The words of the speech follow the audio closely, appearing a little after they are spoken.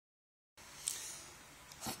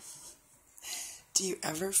Do you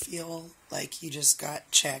ever feel like you just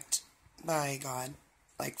got checked by God?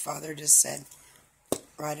 Like Father just said,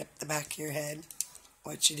 right up the back of your head,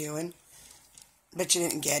 what you doing? But you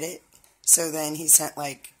didn't get it. So then he sent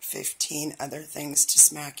like 15 other things to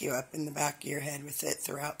smack you up in the back of your head with it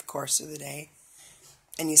throughout the course of the day.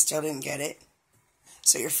 And you still didn't get it.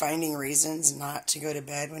 So you're finding reasons not to go to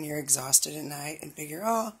bed when you're exhausted at night and figure,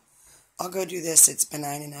 oh, I'll go do this. It's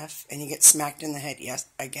benign enough. And you get smacked in the head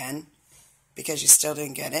again because you still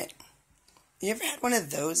didn't get it. You ever had one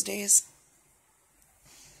of those days?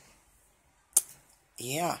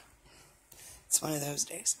 Yeah, it's one of those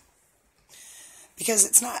days. Because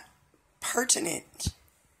it's not pertinent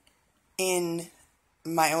in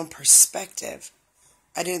my own perspective.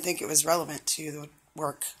 I didn't think it was relevant to the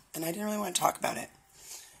work, and I didn't really want to talk about it.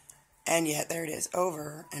 And yet there it is,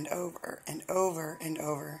 over and over and over and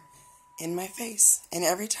over in my face. And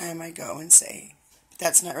every time I go and say,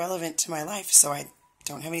 that's not relevant to my life, so I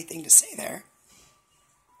don't have anything to say there,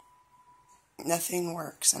 nothing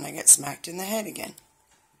works, and I get smacked in the head again.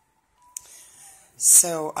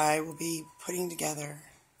 So I will be putting together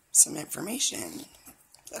some information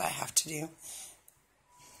that I have to do.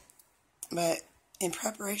 But in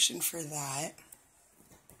preparation for that,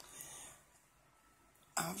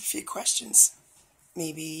 I have a few questions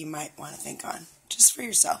maybe you might want to think on, just for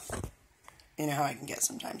yourself. You know how I can get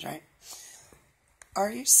sometimes, right? Are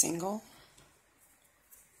you single?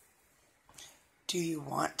 Do you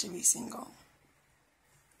want to be single?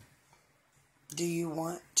 Do you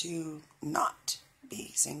want to not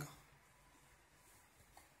be single?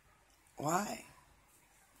 Why?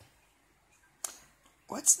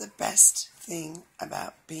 What's the best thing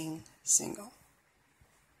about being single?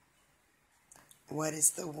 What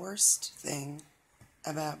is the worst thing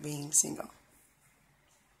about being single?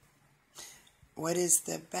 What is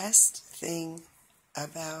the best thing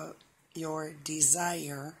about your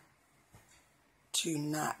desire to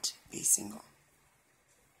not be single?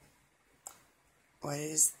 What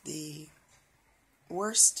is the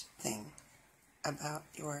worst thing about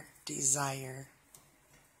your desire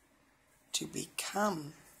to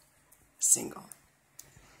become single?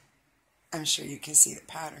 I'm sure you can see the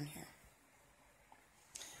pattern here.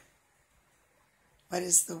 What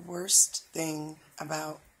is the worst thing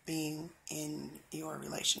about being in your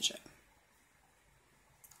relationship?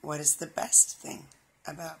 What is the best thing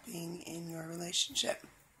about being in your relationship?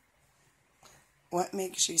 What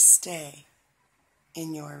makes you stay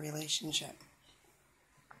in your relationship?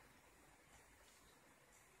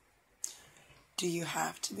 Do you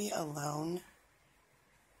have to be alone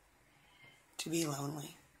to be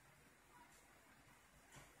lonely?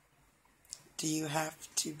 Do you have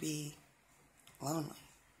to be lonely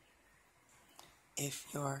if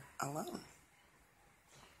you're alone?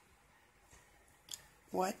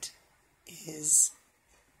 What is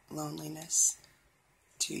loneliness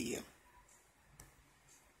to you?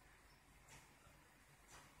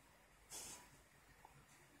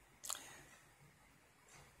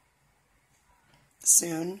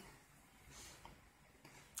 Soon,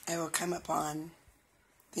 I will come upon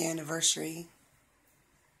the anniversary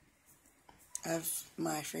of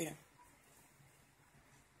my freedom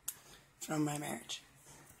from my marriage.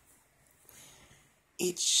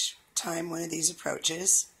 Each time one of these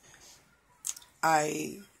approaches,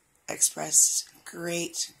 I express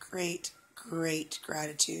great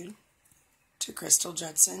gratitude to Crystal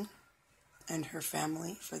Judson and her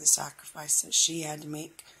family for the sacrifice that she had to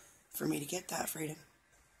make for me to get that freedom.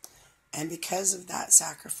 And because of that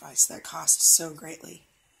sacrifice that cost so greatly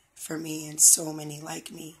for me and so many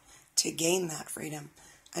like me to gain that freedom,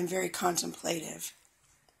 I'm very contemplative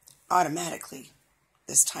automatically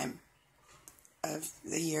this time of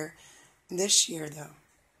the year. This year,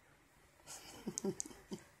 though,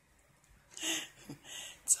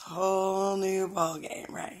 it's a whole new ball game,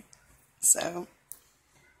 right? So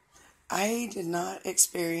I did not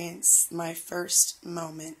experience my first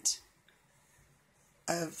moment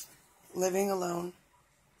of living alone,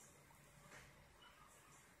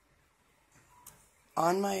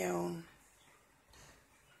 on my own,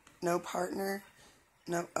 no partner,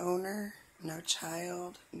 no owner, no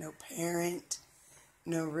child, no parent,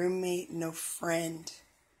 no roommate, no friend,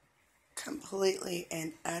 completely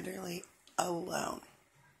and utterly alone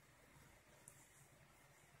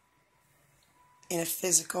in a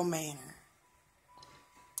physical manner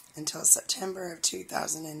until September of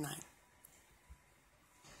 2009.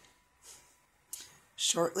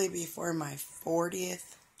 Shortly before my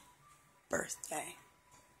 40th birthday.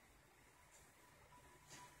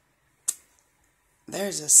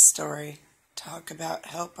 There's a story. Talk about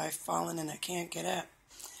help, I've fallen and I can't get up.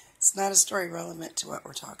 It's not a story relevant to what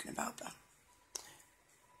we're talking about, though.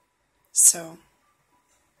 So,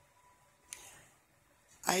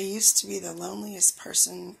 I used to be the loneliest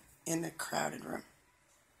person in a crowded room.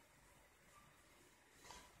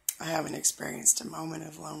 I haven't experienced a moment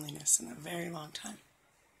of loneliness in a very long time.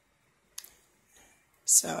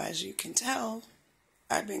 So, as you can tell,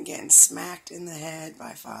 I've been getting smacked in the head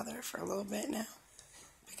by Father for a little bit now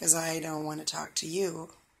because I don't want to talk to you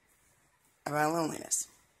about loneliness.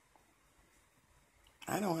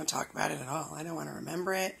 I don't want to talk about it at all. I don't want to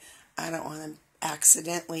remember it. I don't want to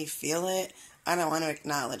accidentally feel it. I don't want to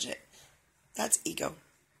acknowledge it. That's ego.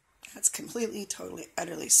 That's completely, totally,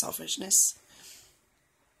 utterly selfishness.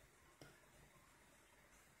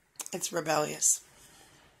 It's rebellious.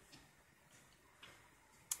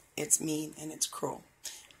 It's mean and it's cruel.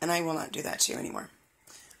 And I will not do that to you anymore.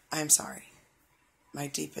 I'm sorry. My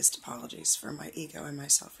deepest apologies for my ego and my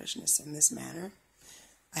selfishness in this manner.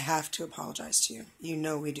 I have to apologize to you. You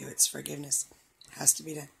know we do. It's forgiveness. It has to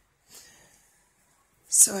be done.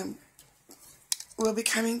 So we'll be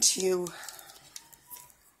coming to you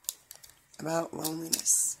about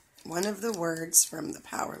loneliness. One of the words from the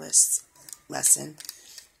Powerless lesson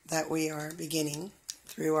that we are beginning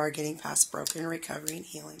through our Getting Past Broken Recovery and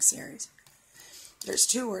Healing series. There's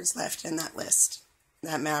 2 words left in that list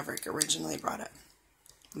that Maverick originally brought up.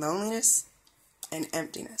 Loneliness and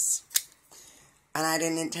emptiness. And I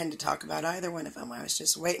didn't intend to talk about either one of them. I was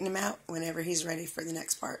just waiting him out whenever he's ready for the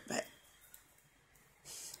next part. But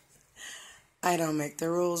I don't make the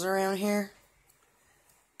rules around here.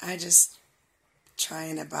 I just try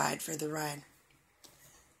and abide for the ride.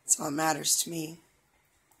 That's all that matters to me.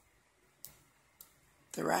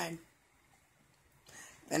 The ride.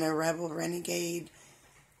 Been a rebel, renegade,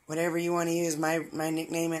 whatever you want to use. My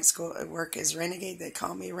nickname at school, at work is Renegade. They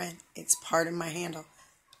call me Ren. It's part of my handle.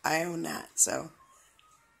 I own that, so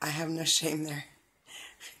I have no shame there.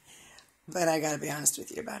 But I got to be honest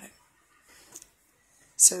with you about it.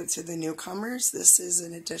 So to the newcomers, this is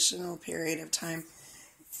an additional period of time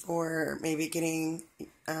for maybe getting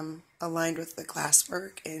aligned with the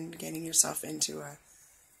classwork and getting yourself into a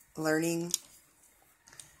learning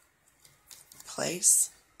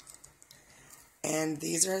place. And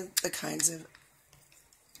these are the kinds of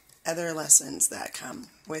other lessons that come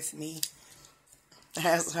with me.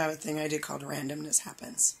 I also have a thing I do called Randomness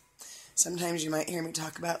Happens. Sometimes you might hear me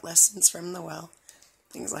talk about lessons from the well,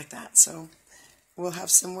 things like that. So we'll have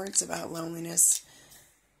some words about loneliness.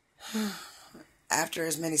 After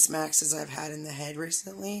as many smacks as I've had in the head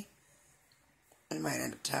recently, I might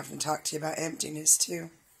end up having to talk to you about emptiness too.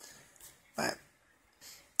 But,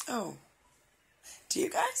 do you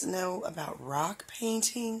guys know about rock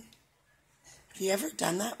painting? Have you ever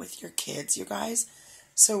done that with your kids, you guys?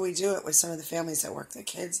 So we do it with some of the families that work. The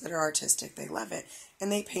kids that are artistic, they love it. And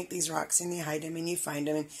they paint these rocks and they hide them and you find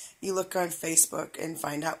them. And you look on Facebook and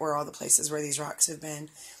find out where all the places where these rocks have been.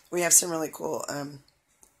 We have some really cool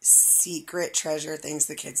secret treasure things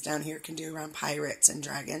the kids down here can do around pirates and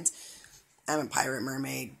dragons. I'm a pirate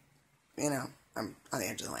mermaid. I'm on the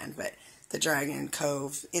edge of the land, but the Dragon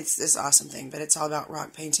Cove, it's this awesome thing, but it's all about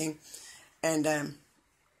rock painting. And I'm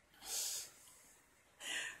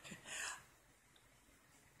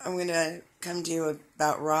going to come to you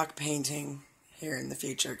about rock painting here in the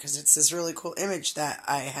future because it's this really cool image that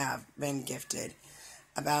I have been gifted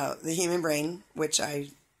about the human brain, which I'm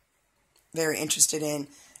very interested in.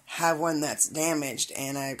 Have one that's damaged,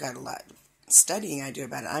 and I've got a lot of studying I do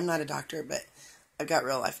about it. I'm not a doctor, but I've got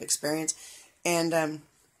real life experience. And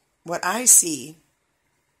what I see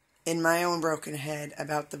in my own broken head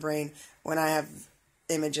about the brain when I have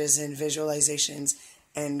images and visualizations,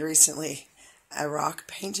 and recently a rock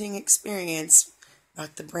painting experience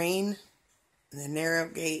about the brain and the narrow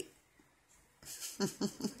gate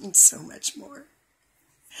and so much more.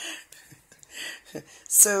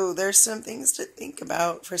 So there's some things to think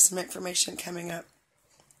about for some information coming up,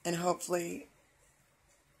 and hopefully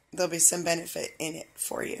there'll be some benefit in it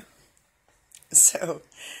for you. So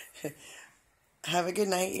have a good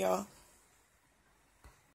night, y'all.